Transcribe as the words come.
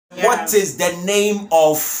What is the name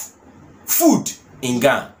of food in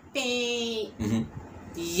Ghana?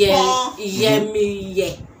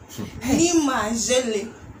 Yemi. Lima jelly.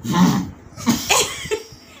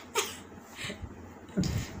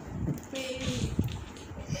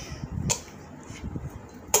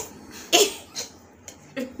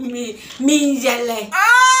 Me jelly.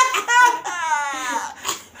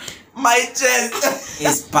 My chest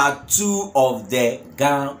is part 2 of the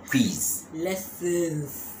Ghana quiz.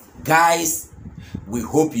 Lessons. Guys, we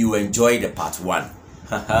hope you enjoy the part 1.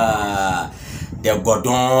 The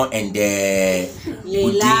Godon and the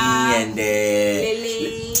Budi and the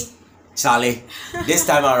Lily. Charlie. This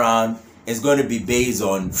time around, it's going to be based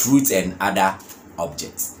on fruits and other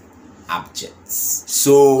objects.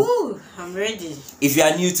 So, Ooh, I'm ready. if you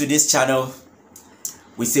are new to this channel,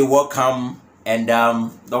 we say welcome and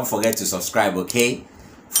don't forget to subscribe, okay?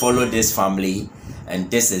 Follow this family, and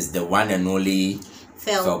this is the one and only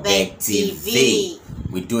Felbeck TV.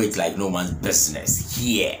 We do it like no one's business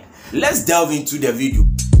here. Let's delve into the video.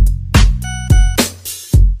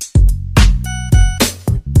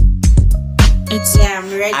 I'm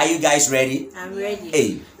ready. Are you guys ready? I'm ready.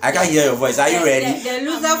 Hey, I can hear your voice. Are you ready? The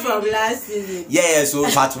loser from last season. Yeah, so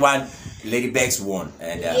part 1, Lady Bex won.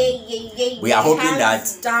 And we are hoping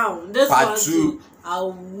that down. This part one 2,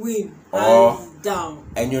 I'll win. or down.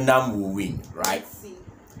 and your name will win, right?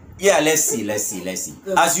 Yeah, let's see.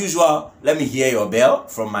 As usual, let me hear your bell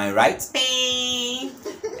from my right.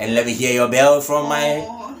 And let me hear your bell from my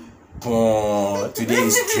today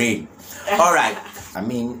is train. All right. I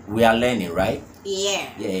mean, we are learning, right? Yeah.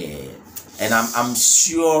 And I'm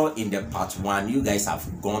sure in the part 1, you guys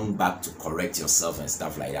have gone back to correct yourself and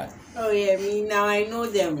stuff like that. Oh yeah, now I know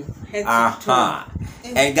them.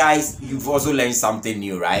 And guys, you've also learned something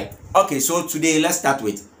new, right? Okay, so today let's start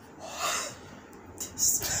with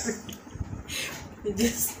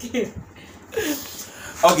this game.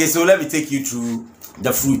 okay, so let me take you through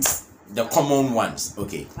the fruits, the common ones.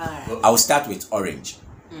 Okay, Alright. I'll start with orange.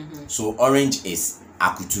 So orange is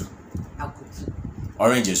akutu.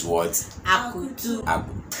 Orange is what? Akutu.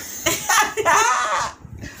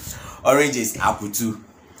 Orange is akutu.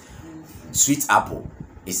 Sweet apple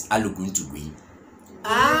is aluguntugui.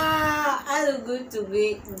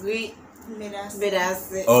 Aluguntugui.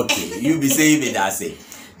 Bedase. Okay, you be saying bedase.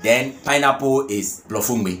 Then pineapple is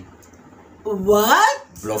blofungbe. What?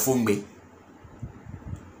 Blofungbe.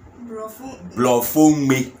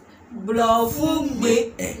 Blofungbe.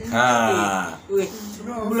 Blofungbe.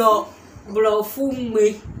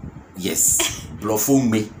 Yes,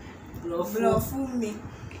 blofungbe.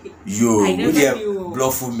 Yo, I never knew.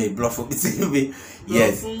 blofungbe.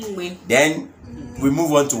 Yes. Then we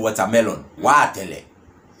move on to watermelon. Watele.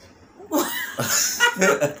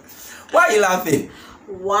 Why are you laughing?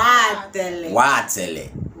 Watele.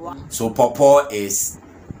 So pawpaw is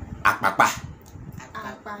akpakpa.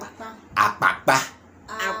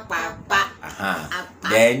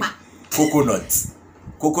 Then coconut.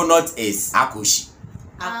 Coconut is akoshi.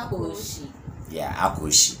 Yeah,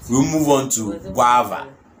 akoshi. We'll move on to guava.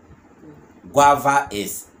 Guava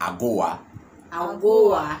is agoa.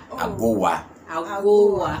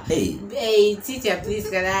 Hey, teacher, please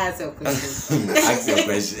can I ask a question? Ask your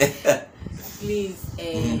question. Please,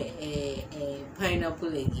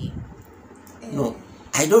 pineapple again. No,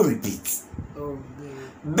 I don't repeat. Oh,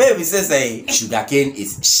 Baby says sugarcane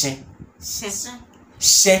is she.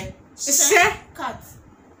 Cat.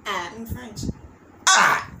 In French.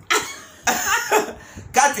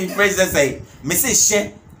 Cat in French says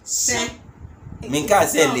Mrs. She. Minka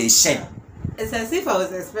say le shen. It's as if I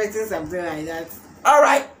was expecting something like that. All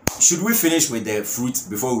right. Should we finish with the fruit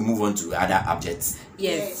before we move on to other objects?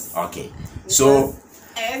 Yes. Okay. So,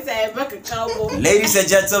 ladies and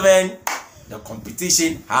gentlemen, the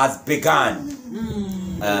competition has begun.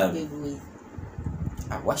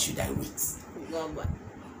 What should I wait?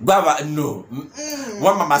 Guava, no.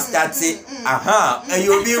 One mama starts it. And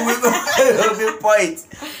you'll be point.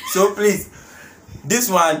 So please, this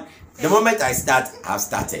one. The moment I start, I've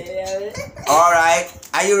started. All right,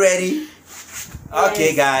 are you ready?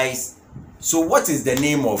 Okay, guys. So, what is the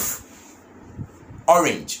name of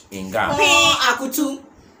orange in Ghana? Akutu.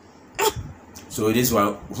 So, this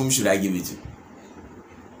one, whom should I give it to?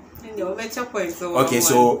 Okay,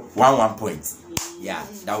 so 1 point. Yeah,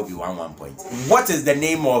 that would be 1 point. What is the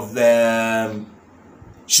name of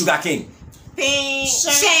sugarcane?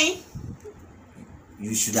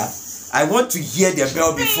 You should have. I want to hear the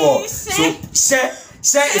bell before. So, She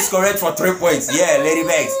is correct for 3 points. Yeah, Lady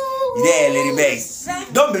Bex.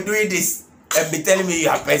 Don't be doing this and be telling me you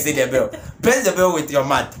are pressing the bell. Press the bell with your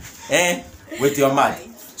mouth. With your mouth.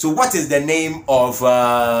 So what is the name of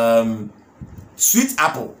sweet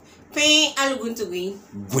apple? Pain aluguntu green.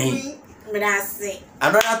 Green. But that's it.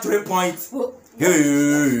 Another 3 points. Are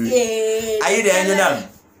you there, Jonam?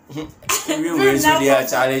 We will see the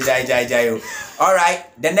challenge. All right.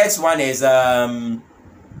 The next one is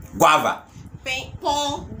guava. Pain.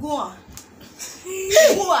 Pon. Gua.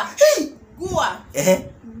 Gua. Gua.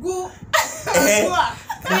 Gua. Gua.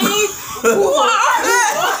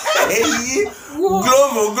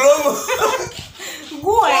 Globo. Gua.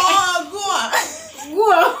 Gua.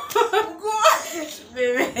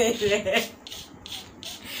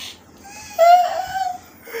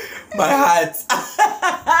 My heart.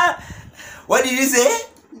 What did you say?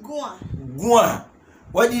 Gua.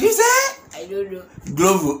 What did you say? I don't know.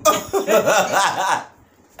 Globo.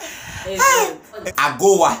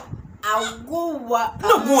 Agowa.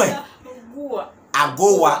 No,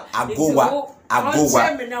 Agowa.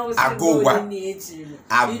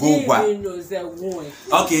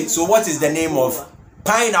 Okay, so what is the name of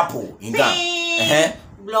pineapple in Ghana?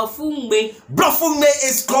 Blofungbe. Blofungbe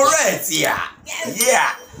is correct. Yeah.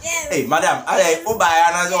 Hey, madam,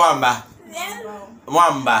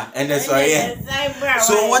 Wamba, and that's right.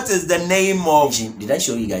 So what is the name of? Did I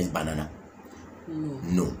show you guys banana?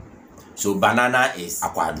 No. So banana is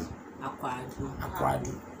aquadu.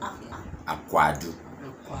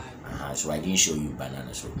 So I didn't show you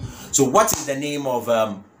banana. So what is the name of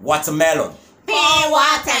watermelon?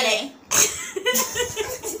 Watermelon.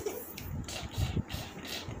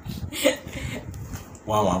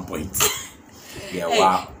 1 point. Yeah,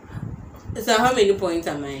 wow. So how many points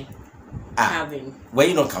am I having? Were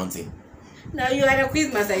you not counting? No, you are the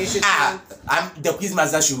quiz master. You should count. The quiz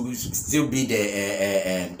master should still be the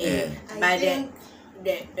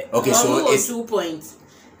okay, so it's 2 points.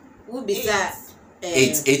 Would be that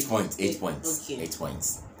 8 points. 8 points. Okay. 8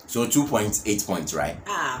 points. So 2 points, 8 points, right?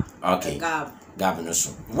 Okay. Gab.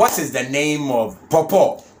 What is the name of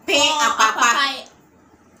pawpaw? Apapai.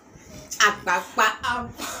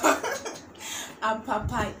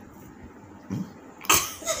 Apapai.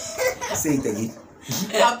 Say it again.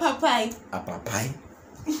 Apapai. Apapai.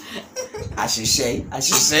 Ashishe.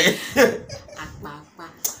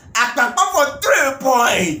 Akpakpa for 3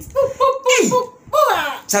 points. Hey,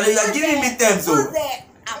 Charlie, you are giving me time, so.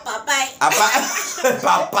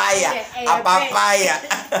 Papaya.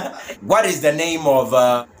 What is the name of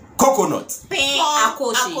coconut?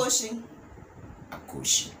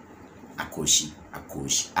 Akoshi.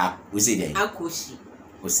 We say that. Akoshi.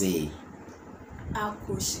 We say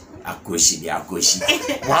Akoshi.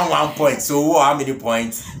 1 point. So how many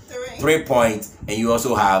points? 3 points, and you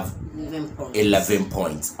also have 11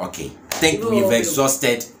 points. Okay, I think we've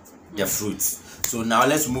exhausted the fruits. So now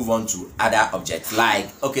let's move on to other objects. Like,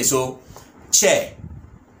 okay, so chair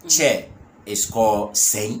is called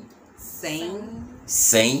sane.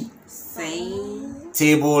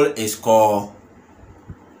 Table is called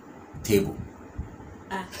table.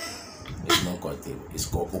 It's not called table. It's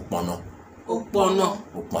called ukpono.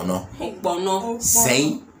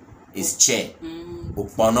 Sane is chair.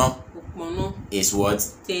 Ukpono is what?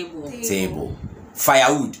 Table.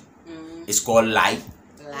 Firewood is called lie.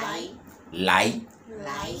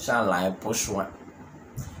 Sound like push one.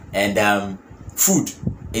 And food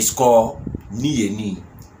is called niyeni.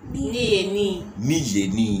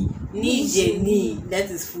 That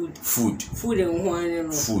is food. Food and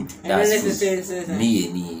one. Food. That's food.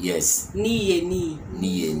 Niyeni, yes.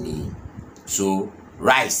 Niyeni. So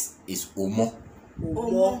rice is omo.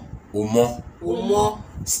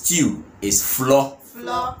 Stew is flour.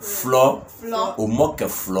 Omoke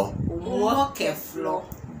flour.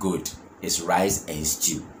 Good. It's rice and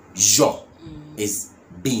stew. Jo is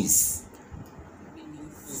beans.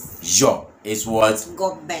 Jo is what?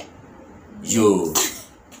 Go back. Yo.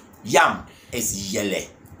 Yam is yele.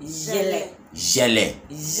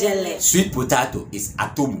 Sweet potato is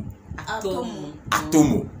atomu.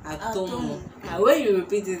 When you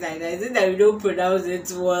repeat it like that, is it that we don't pronounce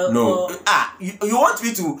it well? No. You want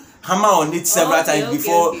me to hammer on it several times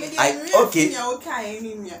before okay.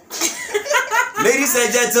 Ladies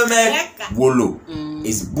and gentlemen, wolo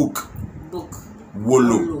is book.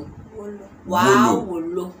 Wolo. Wow,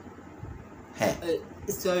 wolo.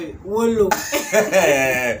 Sorry, wolo.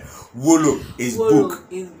 Wolo is book.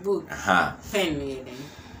 Pen.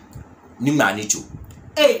 Nimanicho.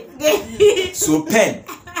 Hey. So pen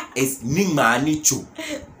is nimanicho.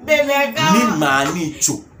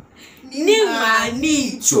 Nimanicho.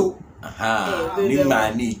 Nimanicho.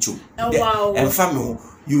 And family,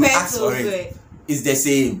 you ask for it. It's the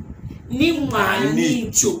same.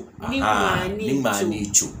 Nimanicho.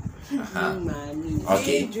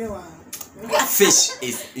 Okay. Fish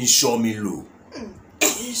is inshomilo.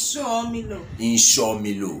 Inshomilo.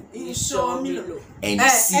 Inshomilo. Inshomilo. And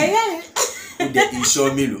sea. The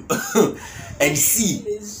inshomilo. And sea.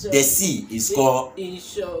 The sea is called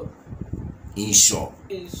Insho. Inshomilo.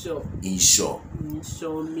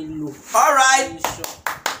 All right.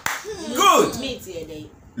 Good. Meat here.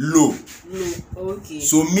 Low. Okay.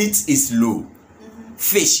 So meat is low.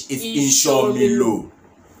 Fish is inshomilo.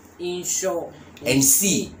 Insho. And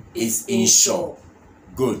sea is inshore.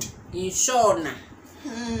 Good. Inshore na.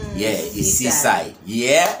 Yeah, it's seaside.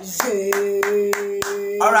 Yeah.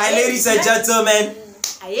 All right, ladies and gentlemen,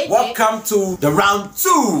 welcome to the round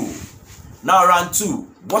 2. Now, round 2.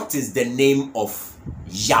 What is the name of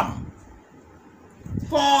yam?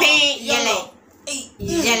 Yele.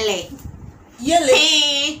 Yele.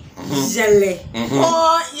 Jelly.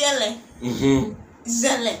 Yele.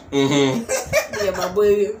 Zele. Yeah, my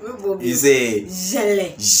boy. You say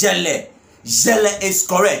Jelly. Jelle. Jelle is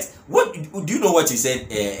correct. What do you know what you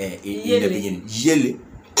said in the beginning? Yele.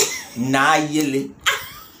 Na yele.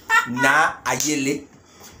 Na ayele.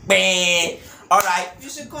 Bang. All right. You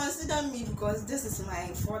should consider me because this is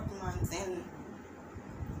my 4th month and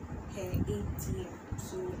her 8th year.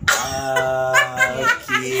 So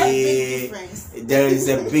Okay. There is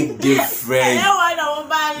a big difference.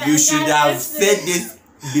 You should have said this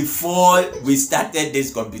before we started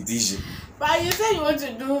this competition. But you said you want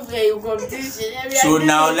to do a competition. So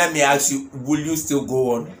now let me ask you, will you still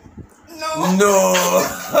go on? no.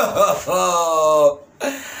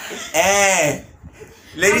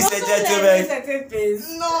 Ladies and gentlemen.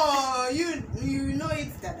 No, you know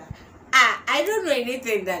it, Dada. I don't know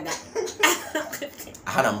anything, Dada.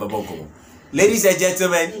 Ladies and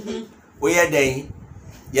gentlemen, we are there.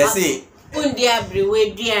 Yes, see.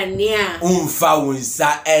 Unfa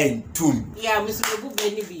unsa entum. Yeah, Mr.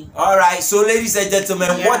 Benny. All right, so ladies and gentlemen,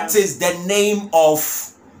 what is the name of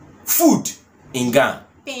food in Ghana?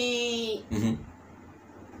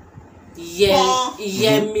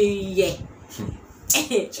 Yummy.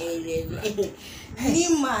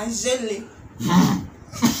 Nima jelly.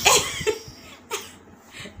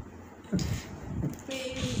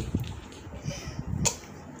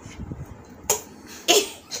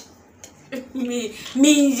 Me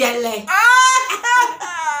jelly.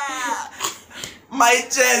 My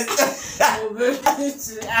chest.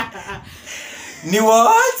 Ni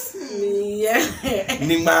what?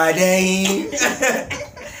 Ni madai.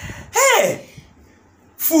 Hey,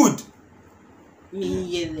 food. Me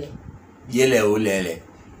yele. Yele olele.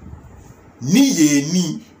 Ni ye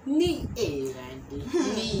ni. Ni ni.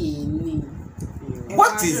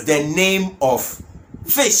 What is the name of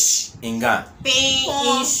fish in Ghana?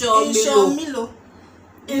 Inshomilo.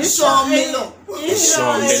 Inshomilo.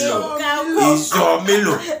 Inshomilo.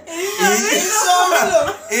 Inshomilo.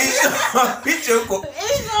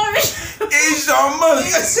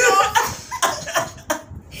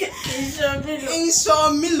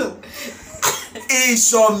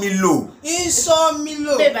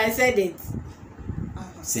 Inshomilo. Babe, I said it.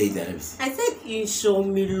 Say that. I said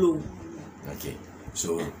Inshomilo. Okay,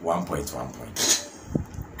 so 1 point. 1 point.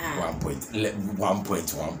 1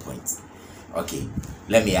 point. Okay,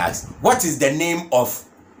 let me ask. What is the name of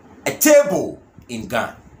a table in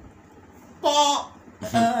Ghana?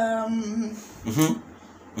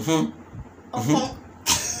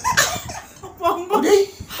 Okay.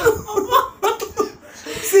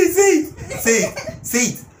 Say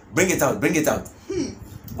it. Bring it out.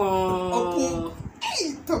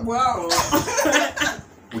 Wow.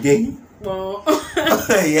 Okay.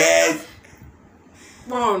 Yes.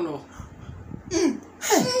 Porno.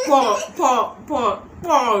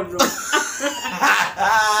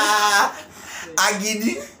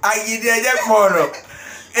 Agidi eje porno.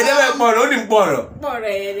 Edebe porno, only porno.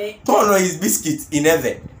 Porno is biscuit in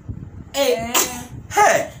heaven.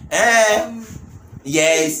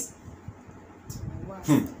 Yes.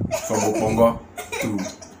 From Opongo to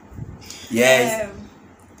yes.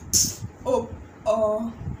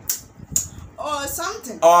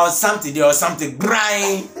 Or something.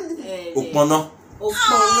 Grind. Okpono.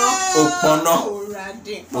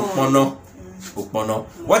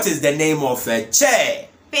 What is the name of a chair?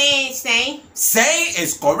 Say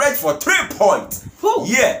is correct for 3 points.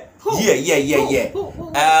 Yeah.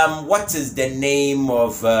 What is the name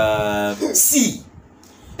of sea?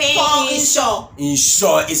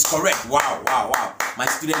 Inshore is correct. Wow. My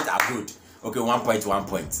students are good. Okay, 1 point.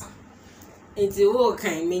 It's a walk,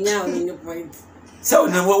 I mean, now in the point. So,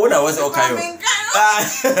 when I was okay.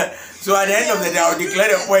 So, at the end of the day, I'll declare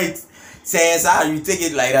the point. Says, you take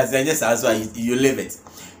it like that, then just answer, you leave it.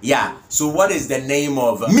 Yeah. So, what is the name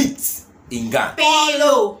of meat in Ghana?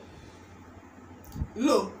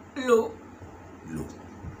 Low. Low.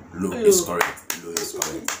 Low is correct. Low is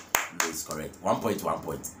correct. Low is correct. 1 point, 1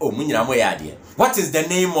 point. Oh, what is the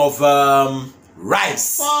name of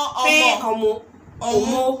rice? Omo.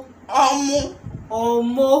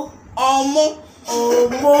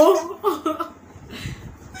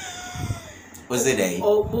 What's it there?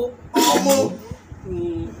 Omo.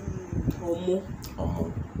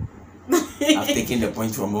 I've taken the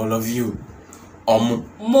point from all of you.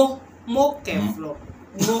 Mo Keflo.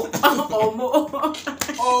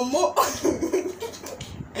 Omo.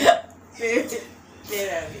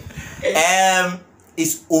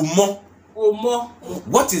 It's Omo. Omo.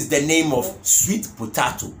 What is the name of sweet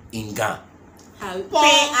potato in Ghana?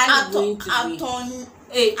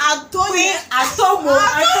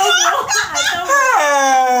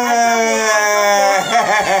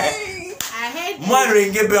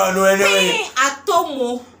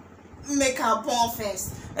 Atomo. Make a pon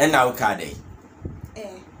first. And now Kade.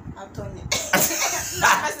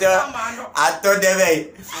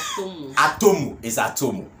 Atomo is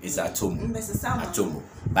atomo.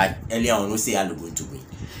 But earlier on, we say I'm going to win.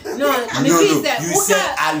 No. You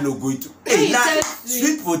said I'm going to. Hey,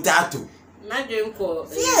 sweet potato.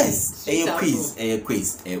 Yes, a quiz.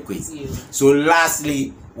 Yeah. So,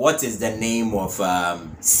 lastly, what is the name of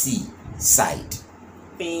seaside?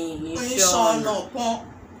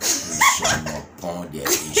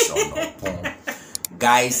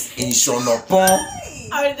 Guys, in Shonopon.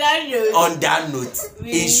 On that note,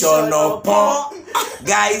 in Shonopon.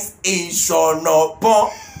 Guys, in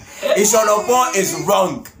Shonopon. In Shonopon is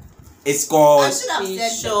wrong. It's called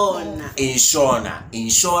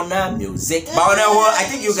Inshona music. But I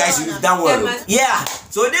think you guys have done well. Yeah.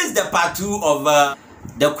 So this is the part 2 of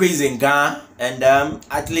the quiz in Ghana, and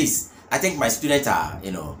at least I think my students are,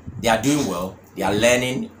 they are doing well. They are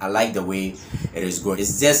learning. I like the way it is going.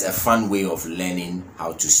 It's just a fun way of learning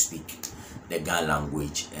how to speak the Ghana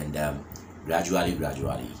language, and gradually,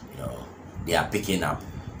 they are picking up.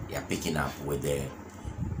 They are picking up with the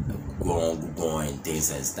going and things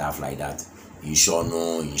and stuff like that.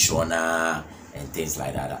 Inshona, and things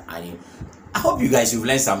like that. And I hope you guys have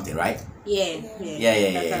learned something, right? Yeah.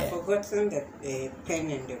 I've forgotten the pen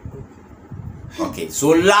and the book. Okay, so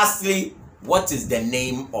lastly, what is the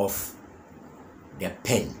name of the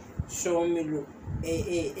pen? Show me look.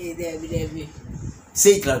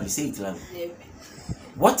 Say it loudly.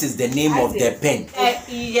 What is the name of the pen?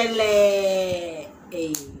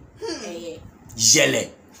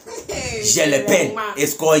 Yele pen.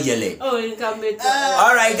 It's called Yele.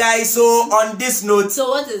 Alright, guys, so on this note. So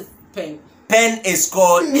what is pen? Pen is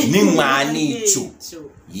called Nimanichu.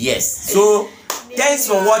 Yes. So thanks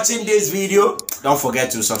for watching this video. Don't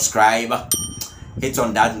forget to subscribe. Hit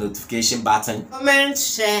on that notification button. Comment,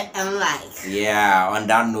 share, and like. Yeah, on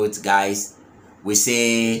that note, guys, we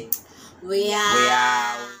say we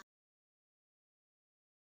are